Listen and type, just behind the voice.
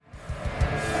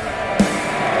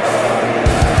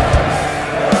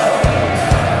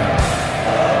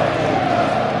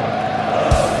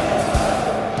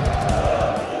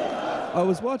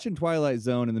watching Twilight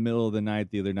Zone in the middle of the night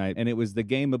the other night, and it was the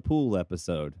Game of Pool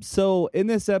episode. So in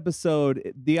this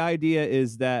episode, the idea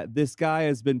is that this guy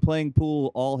has been playing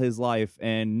pool all his life,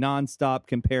 and nonstop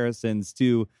comparisons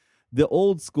to the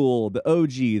old school, the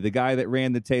OG, the guy that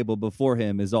ran the table before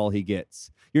him is all he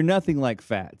gets. You're nothing like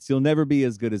Fats. You'll never be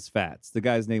as good as Fats. The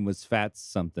guy's name was Fats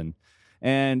something.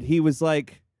 And he was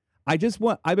like, I've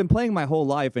been playing my whole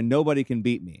life and nobody can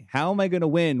beat me. How am I going to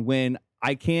win when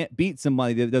I can't beat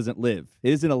somebody that doesn't live,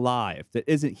 isn't alive, that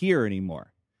isn't here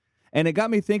anymore? And it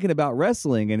got me thinking about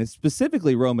wrestling, and it's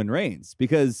specifically Roman Reigns,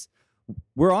 because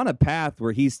we're on a path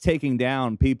where he's taking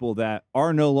down people that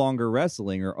are no longer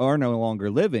wrestling or are no longer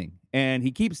living. And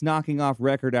he keeps knocking off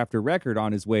record after record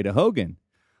on his way to Hogan.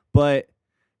 But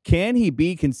can he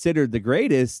be considered the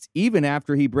greatest even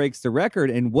after he breaks the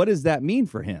record? And what does that mean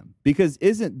for him? Because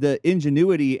isn't the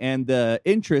ingenuity and the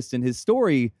interest in his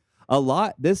story a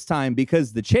lot this time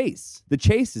because the chase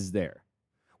is there?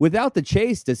 Without the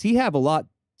chase, does he have a lot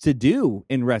to do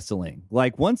in wrestling?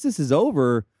 Like, once this is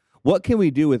over, what can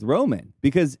we do with Roman?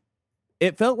 Because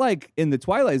it felt like in the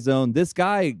Twilight Zone, this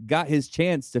guy got his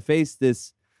chance to face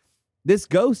this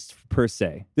ghost, per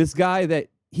se, this guy that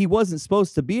he wasn't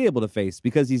supposed to be able to face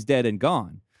because he's dead and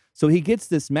gone. So he gets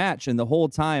this match, and the whole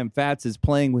time Fats is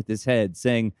playing with his head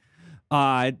saying,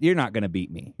 you're not going to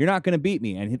beat me. You're not going to beat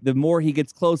me. And the more he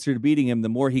gets closer to beating him, the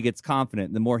more he gets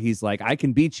confident. The more he's like, I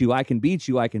can beat you. I can beat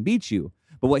you. I can beat you.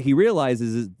 But what he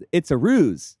realizes is it's a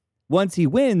ruse. Once he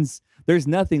wins, there's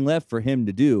nothing left for him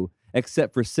to do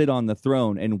except for sit on the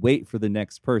throne and wait for the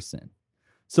next person.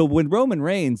 So when Roman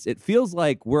Reigns, it feels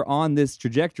like we're on this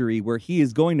trajectory where he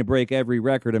is going to break every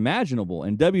record imaginable,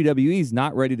 and WWE's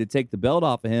not ready to take the belt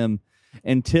off of him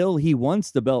until he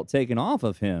wants the belt taken off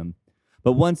of him.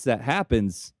 But once that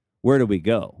happens, where do we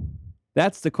go?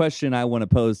 That's the question I want to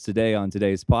pose today on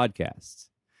today's podcast.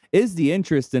 Is the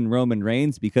interest in Roman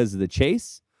Reigns because of the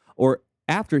chase? Or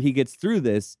after he gets through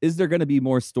this, is there going to be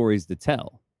more stories to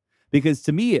tell? Because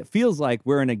to me, it feels like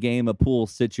we're in a game of pool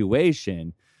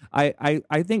situation.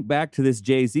 I think back to this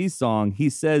Jay-Z song. He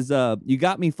says, you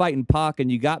got me fighting Pac and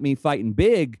you got me fighting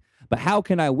Big, but how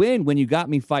can I win when you got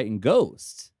me fighting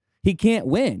Ghost? He can't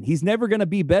win. He's never going to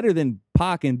be better than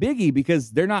Pac and Biggie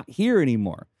because they're not here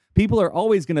anymore. People are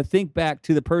always going to think back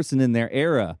to the person in their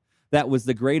era that was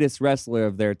the greatest wrestler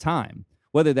of their time,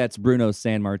 whether that's Bruno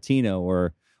Sammartino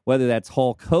or whether that's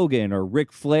Hulk Hogan or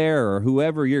Ric Flair or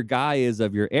whoever your guy is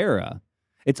of your era.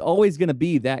 It's always going to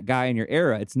be that guy in your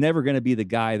era. It's never going to be the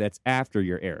guy that's after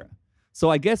your era. So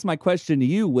I guess my question to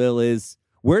you, Will, is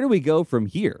where do we go from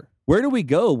here? Where do we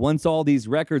go once all these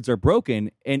records are broken?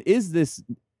 And is this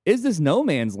no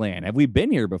man's land? Have we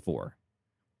been here before?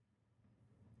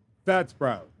 Fats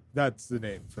Brown. That's the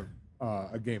name from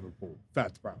A Game of Pool.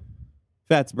 Fats Brown.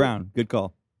 Fats Brown. Good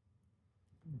call.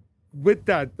 With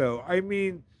that, though, I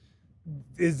mean,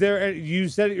 you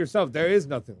said it yourself, there is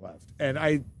nothing left. And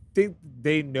I think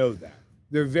they know that.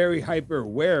 They're very hyper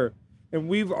aware, and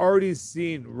we've already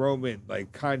seen Roman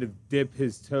like kind of dip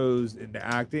his toes into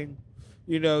acting,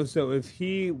 so if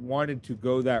he wanted to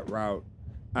go that route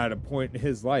at a point in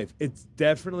his life, it's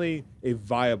definitely a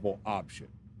viable option.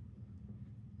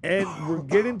 And we're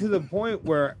getting to the point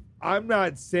where I'm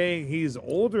not saying he's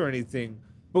old or anything,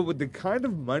 but with the kind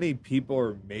of money people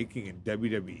are making in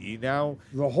WWE now,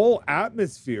 the whole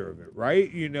atmosphere of it,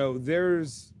 right?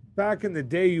 There's back in the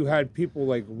day, you had people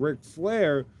like Ric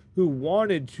Flair who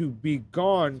wanted to be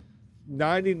gone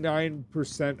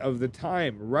 99% of the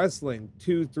time, wrestling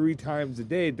 2-3 times a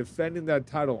day, defending that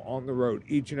title on the road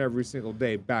each and every single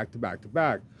day, back to back to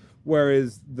back.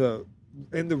 Whereas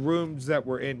in the rooms that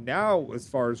we're in now, as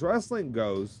far as wrestling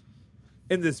goes,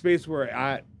 in the space we're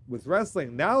at with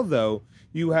wrestling now, though,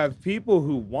 you have people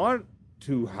who want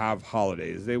to have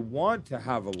holidays. They want to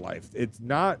have a life. It's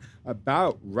not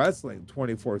about wrestling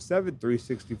 24/7,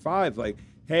 365. Like,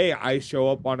 hey, I show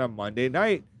up on a Monday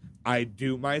night. I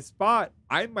do my spot.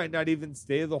 I might not even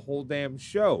stay the whole damn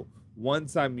show.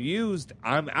 Once I'm used,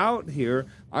 I'm out here.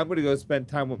 I'm going to go spend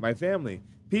time with my family.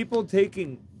 People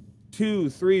taking 2,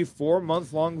 3, 4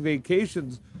 month-long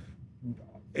vacations,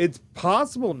 it's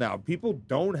possible now. People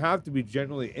don't have to be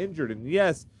generally injured. And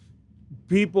yes,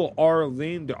 people are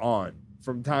leaned on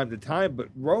from time to time, but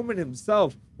Roman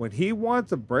himself, when he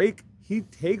wants a break, he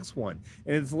takes one.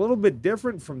 And it's a little bit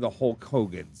different from the Hulk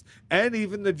Hogan's and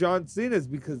even the John Cena's,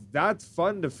 because that's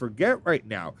fun to forget right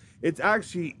now. It's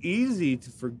actually easy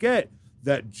to forget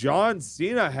that John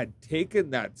Cena had taken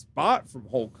that spot from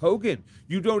Hulk Hogan.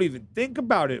 You don't even think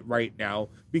about it right now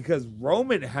because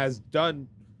Roman has done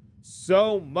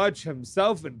so much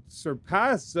himself and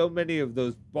surpassed so many of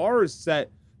those bars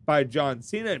set by John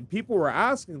Cena. And people were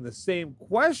asking the same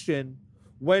question.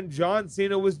 when John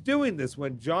Cena was doing this,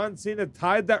 when John Cena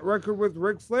tied that record with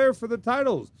Ric Flair for the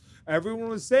titles. Everyone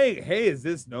was saying, hey, is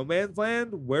this no man's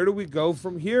land? Where do we go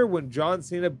from here when John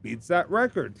Cena beats that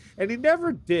record? And he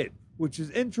never did, which is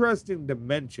interesting to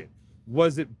mention.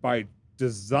 Was it by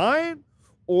design,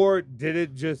 or did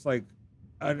it just like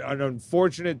an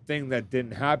unfortunate thing that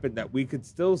didn't happen that we could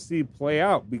still see play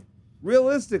out?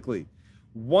 Realistically,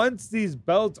 once these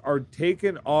belts are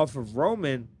taken off of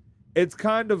Roman, it's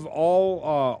kind of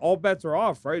all bets are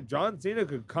off, right? John Cena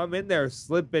could come in there,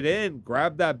 slip it in,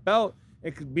 grab that belt,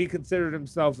 and could be considered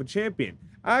himself a champion.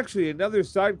 Actually, another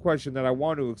side question that I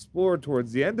want to explore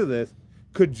towards the end of this,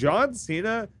 could John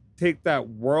Cena take that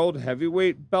world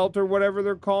heavyweight belt or whatever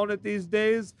they're calling it these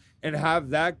days and have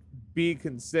that be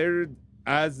considered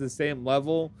as the same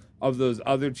level of those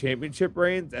other championship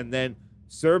reigns and then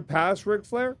surpass Ric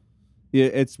Flair? Yeah,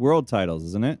 it's world titles,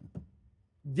 isn't it?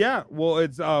 Yeah, well,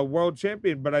 it's world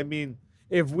champion, but I mean,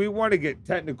 if we want to get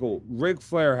technical, Ric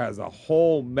Flair has a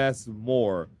whole mess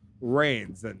more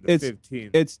reigns than the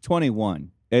 15. It's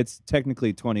 21. It's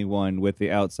technically 21 with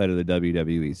the outside of the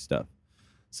WWE stuff.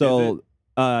 So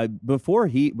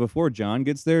before John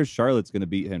gets there, Charlotte's going to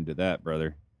beat him to that,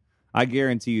 brother. I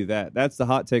guarantee you that. That's the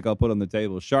hot take I'll put on the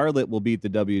table. Charlotte will beat the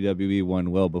WWE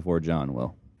one well before John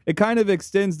will. It kind of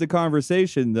extends the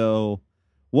conversation, though.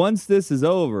 Once this is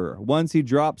over, once he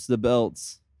drops the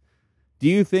belts, do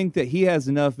you think that he has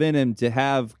enough in him to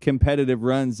have competitive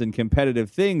runs and competitive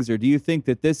things, or do you think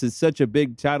that this is such a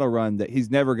big title run that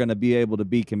he's never going to be able to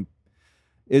be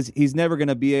he's never going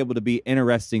to be able to be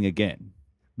interesting again?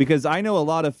 Because I know a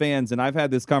lot of fans, and I've had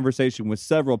this conversation with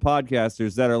several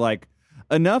podcasters that are like,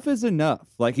 enough is enough.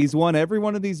 Like, he's won every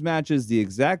one of these matches the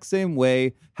exact same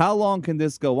way. How long can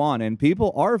this go on? And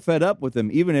people are fed up with him,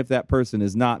 even if that person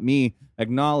is not me.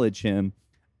 Acknowledge him.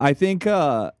 I think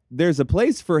there's a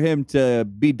place for him to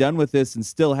be done with this and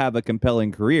still have a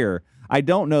compelling career. I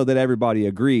don't know that everybody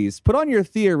agrees. Put on your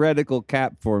theoretical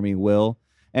cap for me, Will,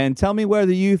 and tell me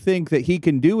whether you think that he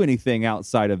can do anything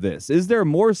outside of this. Is there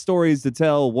more stories to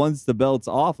tell once the belt's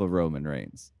off of Roman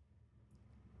Reigns?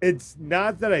 It's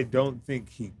not that I don't think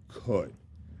he could.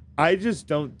 I just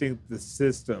don't think the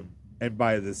system, and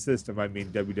by the system I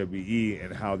mean WWE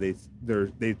and how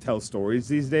they tell stories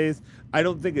these days, I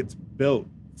don't think it's built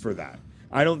for that.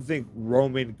 I don't think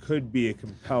Roman could be a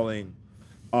compelling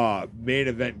main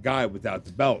event guy without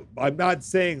the belt. I'm not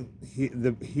saying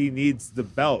he needs the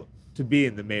belt to be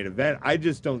in the main event. I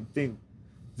just don't think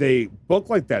they book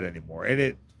like that anymore.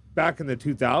 And back in the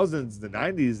 2000s, the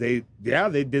 90s,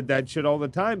 they did that shit all the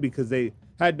time because they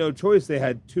had no choice. They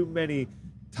had too many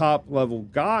top level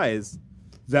guys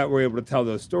that were able to tell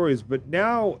those stories. But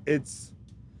now it's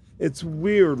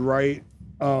weird, right?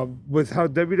 With how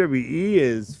WWE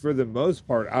is, for the most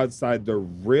part, outside the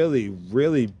really,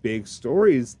 really big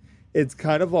stories, it's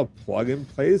kind of a plug and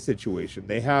play situation.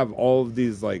 They have all of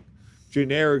these like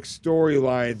generic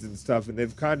storylines and stuff, and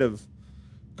they've kind of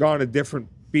gone a different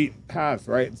beaten path,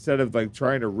 right? Instead of like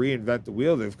trying to reinvent the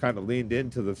wheel, they've kind of leaned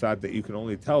into the fact that you can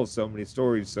only tell so many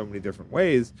stories so many different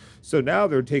ways. So now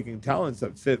they're taking talents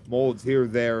that fit molds here,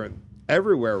 there, and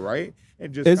everywhere, right?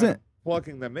 And just kind of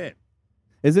plugging them in.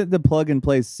 Is it the plug and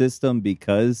play system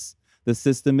because the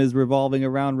system is revolving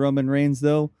around Roman Reigns,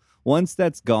 though? Once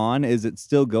that's gone, is it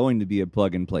still going to be a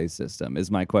plug and play system,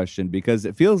 is my question? Because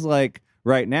it feels like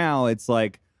right now it's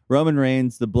like Roman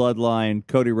Reigns, the Bloodline,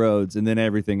 Cody Rhodes, and then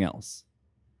everything else.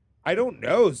 I don't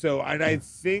know. So, and I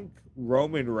think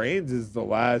Roman Reigns is the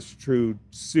last true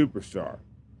superstar.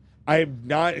 I'm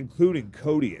not including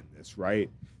Cody in this, right?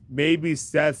 Maybe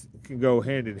Seth can go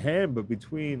hand in hand, but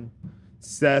between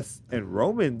Seth and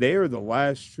Roman, they are the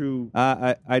last true.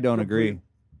 I don't agree.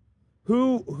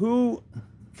 Who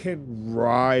can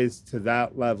rise to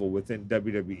that level within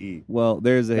WWE? Well,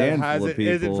 there's a handful of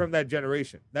people. Isn't from that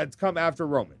generation. That's come after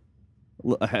Roman.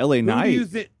 LA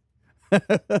Knight.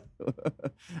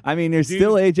 I mean, there's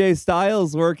still AJ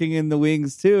Styles working in the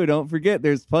wings too. Don't forget,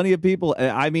 there's plenty of people.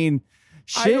 I mean,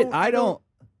 shit. I don't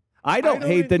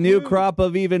hate the new crop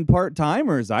of even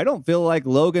part-timers. I don't feel like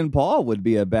Logan Paul would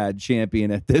be a bad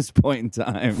champion at this point in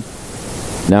time.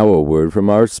 Now a word from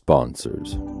our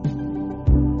sponsors.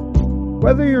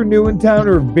 Whether you're new in town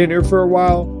or have been here for a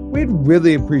while, we'd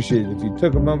really appreciate it if you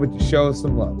took a moment to show us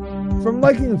some love. From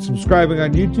liking and subscribing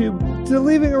on YouTube to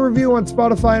leaving a review on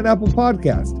Spotify and Apple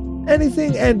Podcasts,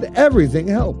 anything and everything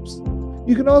helps.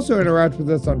 You can also interact with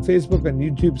us on Facebook and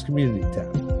YouTube's community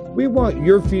tab. We want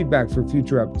your feedback for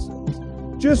future episodes.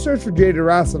 Just search for Jaded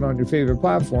Wrestling on your favorite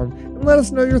platform and let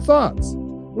us know your thoughts.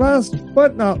 Last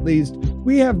but not least,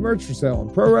 we have merch for sale on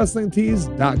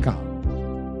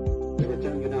ProWrestlingTees.com. We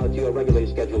return you now to your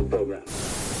regularly scheduled program.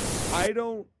 I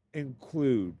don't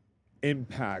include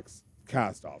Impact's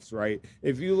cast-offs, right?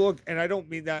 If you look, and I don't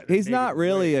mean that. He's not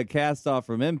really a cast off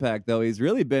from Impact, though. He's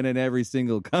really been in every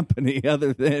single company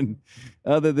other than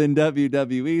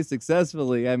WWE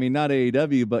successfully. I mean, not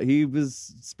AEW, but he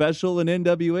was special in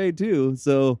NWA too.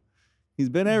 So he's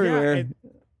been everywhere. Yeah,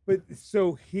 but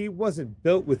so he wasn't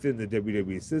built within the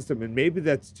WWE system, and maybe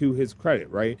that's to his credit,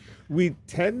 right? We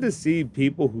tend to see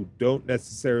people who don't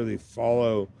necessarily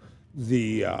follow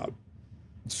the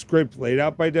script laid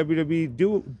out by WWE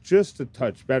do just a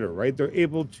touch better, right? They're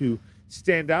able to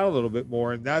stand out a little bit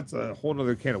more, and that's a whole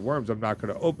nother can of worms I'm not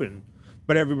going to open,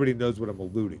 but everybody knows what I'm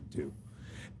alluding to.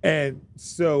 And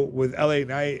so with LA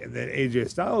Knight and then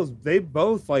AJ Styles, they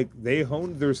both they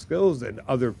honed their skills in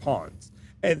other ponds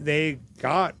and they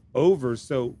got over.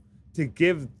 So to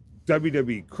give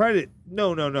WWE credit,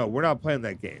 no, we're not playing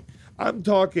that game. I'm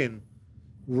talking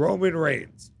Roman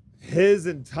Reigns. His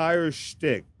entire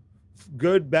shtick,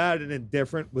 good, bad, and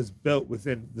indifferent, was built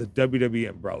within the WWE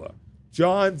umbrella.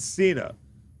 John Cena,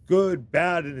 good,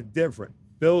 bad, and indifferent,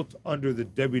 built under the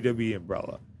WWE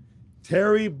umbrella.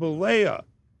 Terry Bollea,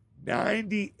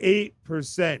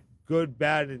 98% good,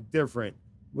 bad, and indifferent,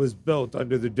 was built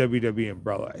under the WWE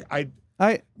umbrella. I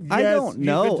don't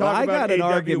know. I got an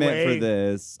argument for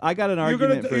this. You're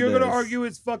gonna argue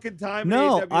it's fucking time.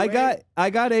 No, I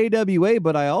got AWA,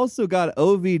 but I also got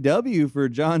OVW for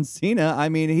John Cena. I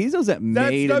mean, he wasn't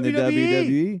made in the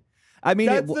WWE. I mean,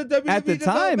 at the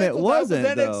time it wasn't.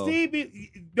 That was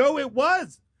NXT. No, it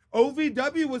was.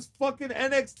 OVW was fucking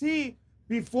NXT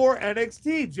before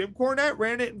NXT. Jim Cornette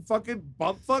ran it in fucking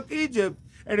bumfuck Egypt,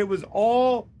 and it was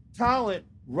all talent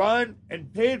run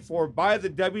and paid for by the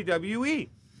WWE.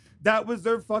 That was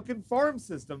their fucking farm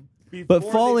system. But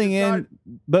falling into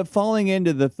the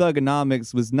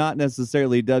thugonomics was not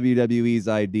necessarily WWE's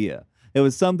idea. It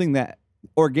was something that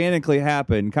organically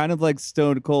happened, kind of like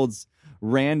Stone Cold's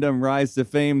random rise to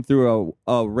fame through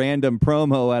a random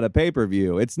promo at a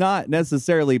pay-per-view. It's not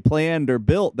necessarily planned or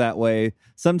built that way.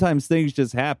 Sometimes things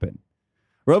just happen.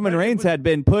 Roman Reigns had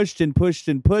been pushed and pushed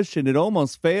and pushed, and it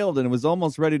almost failed, and it was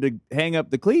almost ready to hang up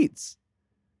the cleats.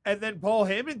 And then Paul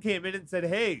Heyman came in and said,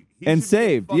 "Hey," and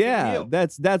saved. Yeah, heel.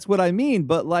 That's what I mean.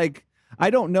 But I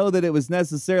don't know that it was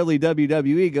necessarily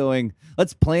WWE going,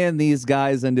 let's plan these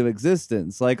guys into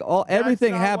existence.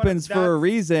 Everything happens for a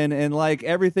reason, and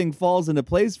everything falls into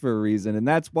place for a reason. And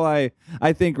that's why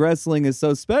I think wrestling is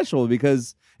so special,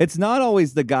 because it's not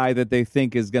always the guy that they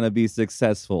think is going to be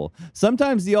successful.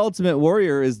 Sometimes the Ultimate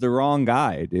Warrior is the wrong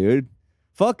guy, dude.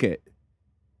 Fuck it.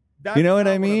 You know what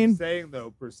I mean? I'm saying,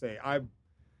 though, per se. I'm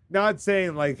not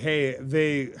saying hey,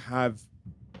 they have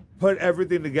put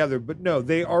everything together, but no,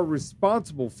 they are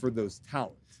responsible for those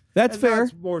talents. That's fair.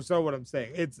 That's more so what I'm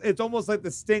saying. It's almost like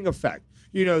the Sting effect.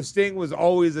 Sting was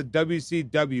always a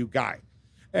WCW guy.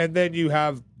 And then you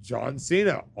have John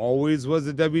Cena, always was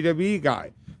a WWE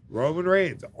guy. Roman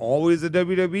Reigns, always a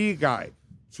WWE guy.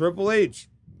 Triple H,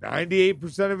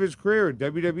 98% of his career in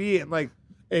WWE. And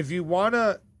if you want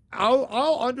to,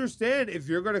 I'll understand if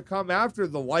you're going to come after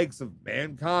the likes of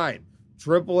Mankind,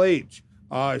 Triple H,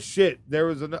 there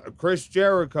was Chris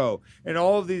Jericho, and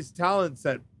all of these talents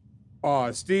that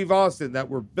Steve Austin that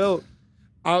were built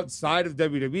outside of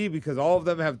WWE, because all of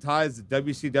them have ties to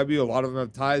WCW. A lot of them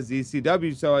have ties to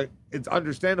ECW, so it's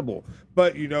understandable.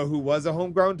 But you know who was a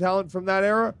homegrown talent from that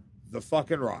era? The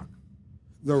fucking Rock.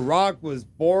 The Rock was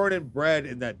born and bred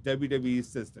in that WWE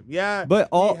system. Yeah, but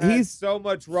he's so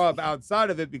much rub outside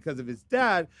of it because of his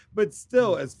dad. But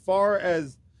still, as far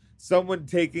as someone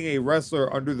taking a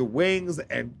wrestler under the wings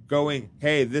and going,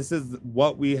 hey, this is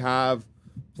what we have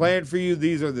planned for you.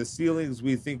 These are the ceilings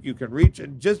we think you can reach.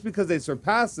 And just because they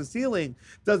surpass the ceiling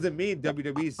doesn't mean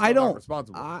WWE's not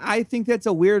responsible. I think that's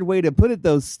a weird way to put it,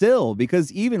 though, still,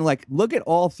 because even look at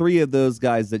all three of those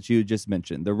guys that you just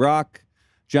mentioned, The Rock,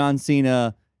 John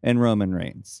Cena, and Roman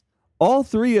Reigns. All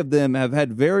three of them have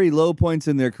had very low points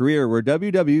in their career where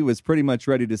WWE was pretty much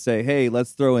ready to say, hey,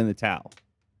 let's throw in the towel.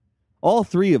 All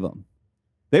three of them.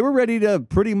 They were ready to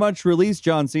pretty much release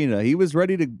John Cena. He was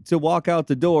ready to walk out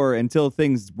the door until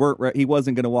things weren't he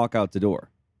wasn't going to walk out the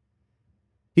door.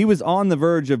 He was on the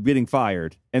verge of getting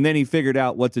fired, and then he figured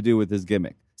out what to do with his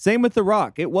gimmick. Same with The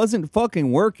Rock. It wasn't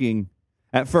fucking working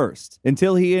at first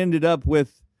until he ended up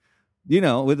with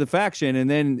the faction, and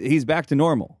then he's back to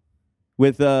normal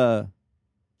with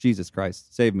Jesus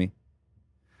Christ, save me.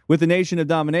 With the Nation of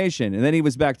Domination, and then he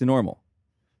was back to normal.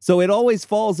 So it always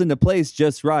falls into place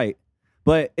just right.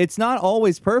 But it's not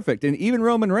always perfect. And even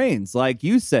Roman Reigns, like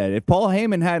you said, if Paul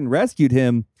Heyman hadn't rescued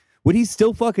him, would he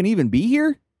still fucking even be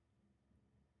here?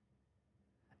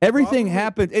 Everything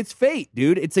happened. It's fate,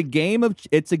 dude. It's a game of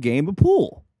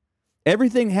pool.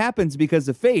 Everything happens because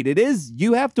of fate.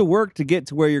 You have to work to get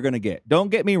to where you're going to get. Don't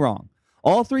get me wrong.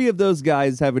 All three of those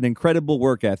guys have an incredible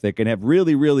work ethic and have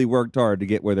really, really worked hard to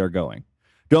get where they're going.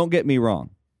 Don't get me wrong.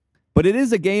 But it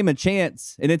is a game of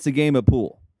chance, and it's a game of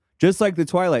pool. Just like the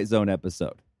Twilight Zone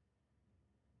episode.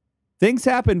 Things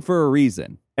happen for a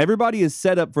reason. Everybody is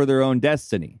set up for their own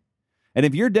destiny. And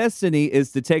if your destiny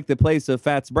is to take the place of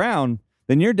Fats Brown,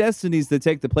 then your destiny is to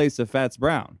take the place of Fats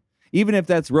Brown. Even if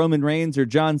that's Roman Reigns or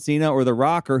John Cena or The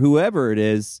Rock or whoever it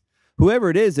is,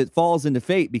 it falls into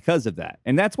fate because of that.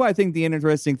 And that's why I think the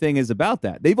interesting thing is about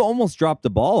that. They've almost dropped the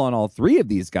ball on all three of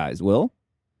these guys, Will.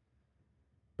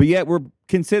 But yet we're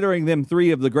considering them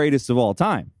three of the greatest of all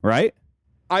time, right?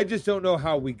 I just don't know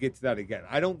how we get to that again.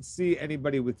 I don't see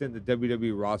anybody within the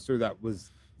WWE roster that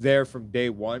was there from day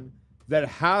one that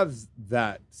has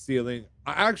that ceiling.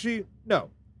 No,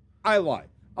 I lied.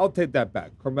 I'll take that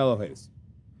back. Carmelo Hayes.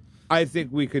 I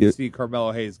think we could see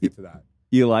Carmelo Hayes get to that.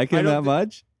 You like him that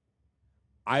much?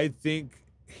 I think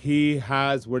he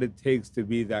has what it takes to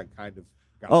be that kind of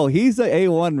guy. Oh, he's an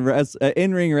A1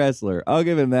 in-ring wrestler. I'll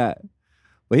give him that.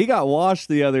 But he got washed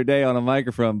the other day on a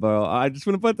microphone, bro. I just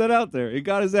want to put that out there. He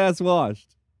got his ass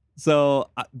washed. So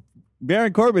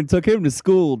Baron Corbin took him to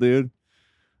school, dude.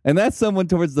 And that's someone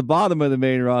towards the bottom of the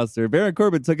main roster. Baron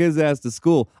Corbin took his ass to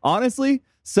school. Honestly,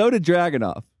 so did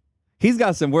Dragunov. He's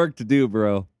got some work to do,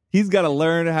 bro. He's got to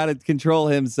learn how to control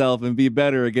himself and be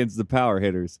better against the power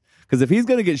hitters. Because if he's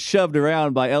going to get shoved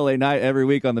around by LA Knight every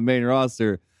week on the main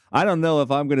roster, I don't know if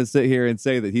I'm going to sit here and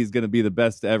say that he's going to be the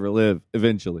best to ever live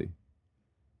eventually.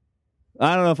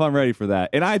 I don't know if I'm ready for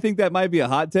that. And I think that might be a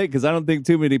hot take because I don't think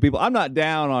too many people... I'm not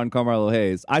down on Carmelo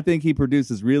Hayes. I think he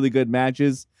produces really good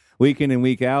matches week in and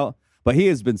week out, but he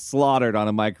has been slaughtered on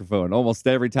a microphone almost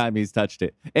every time he's touched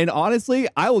it. And honestly,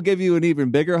 I will give you an even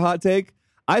bigger hot take.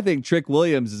 I think Trick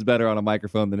Williams is better on a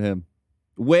microphone than him.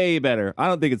 Way better. I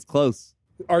don't think it's close.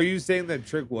 Are you saying that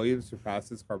Trick Williams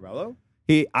surpasses Carmelo?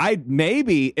 They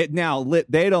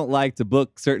don't like to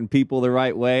book certain people the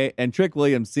right way, and Trick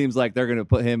Williams seems like they're going to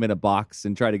put him in a box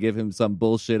and try to give him some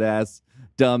bullshit ass,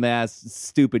 dumb ass,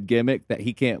 stupid gimmick that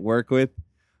he can't work with.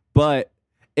 But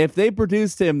if they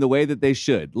produced him the way that they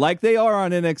should, like they are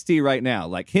on NXT right now,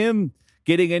 like him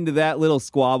getting into that little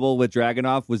squabble with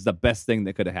Dragunov was the best thing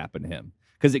that could have happened to him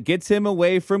because it gets him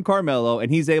away from Carmelo,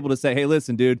 and he's able to say, "Hey,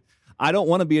 listen, dude. I don't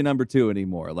want to be a number two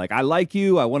anymore. Like, I like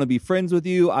you. I want to be friends with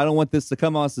you. I don't want this to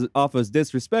come off as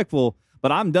disrespectful,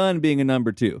 but I'm done being a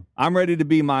number two. I'm ready to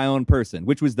be my own person,"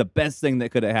 which was the best thing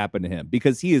that could have happened to him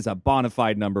because he is a bona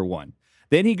fide number one.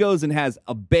 Then he goes and has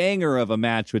a banger of a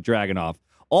match with Dragunov.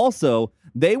 Also,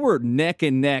 they were neck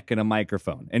and neck in a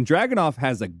microphone, and Dragunov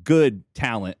has a good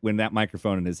talent when that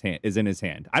microphone is in his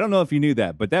hand. I don't know if you knew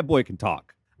that, but that boy can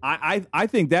talk. I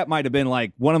think that might have been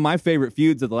like one of my favorite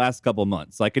feuds of the last couple of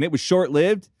months. Like, and it was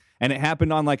short-lived, and it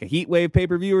happened on like a Heatwave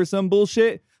pay-per-view or some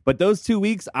bullshit. But those 2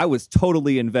 weeks, I was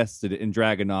totally invested in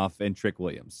Dragunov and Trick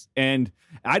Williams. And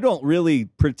I don't really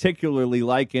particularly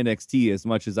like NXT as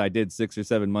much as I did 6 or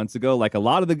 7 months ago. Like a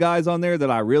lot of the guys on there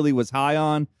that I really was high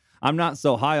on, I'm not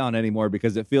so high on anymore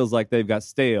because it feels like they've got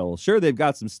stale. Sure, they've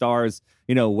got some stars,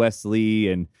 Wesley,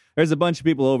 and there's a bunch of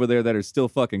people over there that are still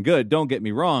fucking good. Don't get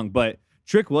me wrong, but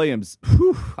Trick Williams,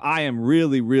 I am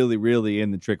really, really, really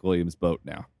in the Trick Williams boat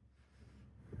now.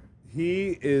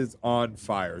 He is on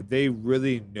fire. They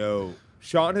really know.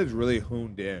 Sean has really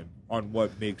honed in on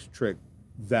what makes Trick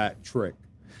that Trick.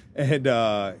 And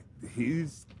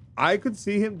I could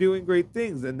see him doing great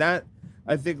things. And that,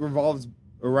 I think, revolves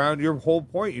around your whole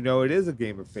point. It is a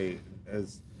game of fate.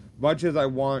 As much as I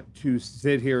want to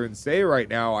sit here and say right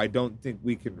now, I don't think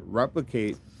we can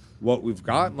replicate what we've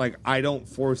gotten. Like, I don't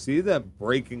foresee them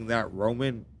breaking that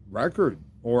Roman record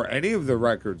or any of the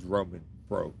records Roman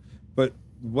broke. But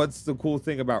what's the cool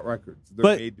thing about records?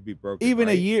 They're made to be broken.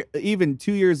 Even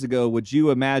 2 years ago, would you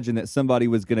imagine that somebody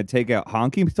was going to take out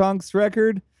Honky Tonk's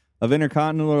record of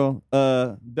Intercontinental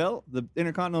belt, the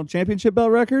Intercontinental Championship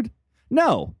belt record?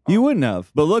 No, you wouldn't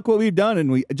have. But look what we've done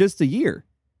in just a year.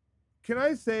 Can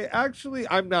I say, actually,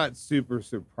 I'm not super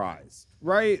surprised,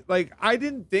 right? Like, I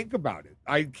didn't think about it.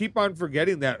 I keep on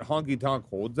forgetting that Honky Tonk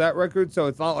holds that record, so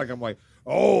it's not like I'm like,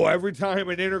 oh, every time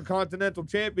an Intercontinental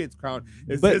Champion's crowned,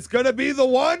 is this going to be the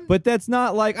one? But that's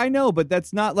not like, I know, but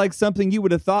that's not like something you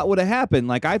would have thought would have happened.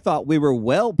 Like, I thought we were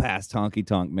well past Honky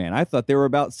Tonk Man. I thought there were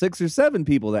about 6 or 7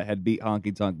 people that had beat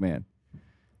Honky Tonk Man.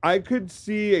 I could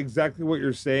see exactly what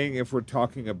you're saying if we're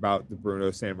talking about the Bruno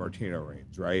Sammartino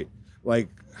reigns, right? Like,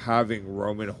 having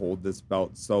Roman hold this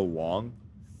belt so long,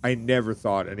 I never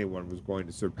thought anyone was going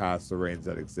to surpass the reigns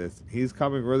that exist. He's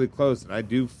coming really close, and I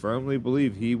do firmly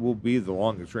believe he will be the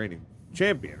longest reigning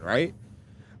champion, right?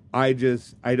 I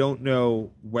don't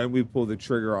know when we pull the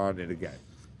trigger on it again.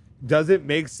 Does it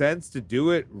make sense to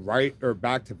do it right or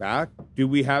back to back? Do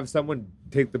we have someone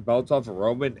take the belts off of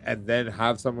Roman and then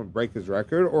have someone break his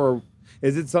record? Or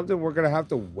is it something we're going to have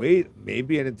to wait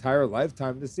maybe an entire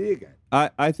lifetime to see again?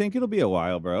 I think it'll be a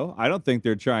while, bro. I don't think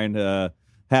they're trying to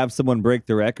have someone break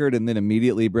the record and then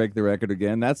immediately break the record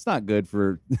again. That's not good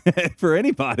for for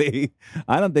anybody.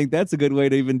 I don't think that's a good way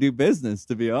to even do business,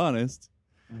 to be honest.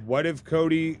 What if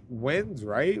Cody wins,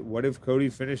 right? What if Cody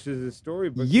finishes his story?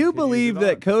 But You believe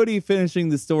that on? Cody finishing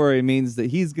the story means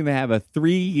that he's going to have a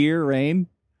 3-year reign?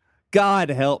 God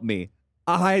help me.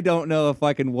 I don't know if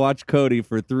I can watch Cody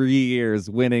for 3 years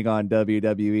winning on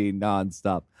WWE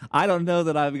nonstop. I don't know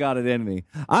that I've got it in me.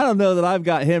 I don't know that I've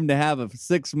got him to have a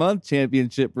 6-month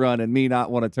championship run and me not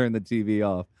want to turn the TV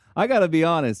off. I got to be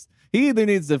honest. He either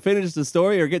needs to finish the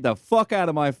story or get the fuck out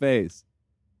of my face.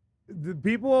 The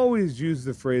people always use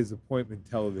the phrase appointment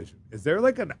television. Is there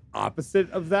like an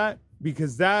opposite of that?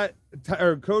 Because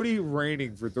Cody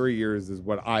reigning for 3 years is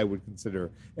what I would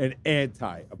consider an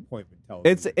anti-appointment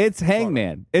television. It's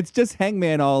Hangman. It's just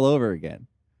Hangman all over again.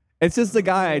 It's just the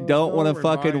guy I don't want to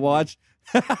fucking watch.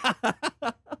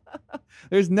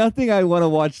 There's nothing I want to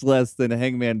watch less than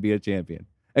Hangman be a champion,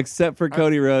 except for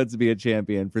Cody Rhodes to be a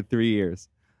champion for 3 years.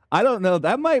 I don't know.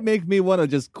 That might make me want to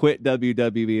just quit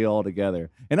WWE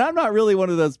altogether. And I'm not really one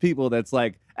of those people that's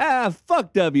like,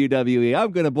 fuck WWE.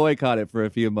 I'm going to boycott it for a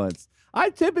few months. I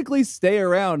typically stay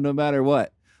around no matter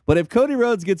what. But if Cody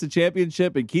Rhodes gets a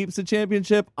championship and keeps a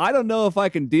championship, I don't know if I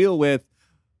can deal with,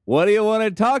 what do you want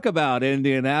to talk about,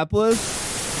 Indianapolis?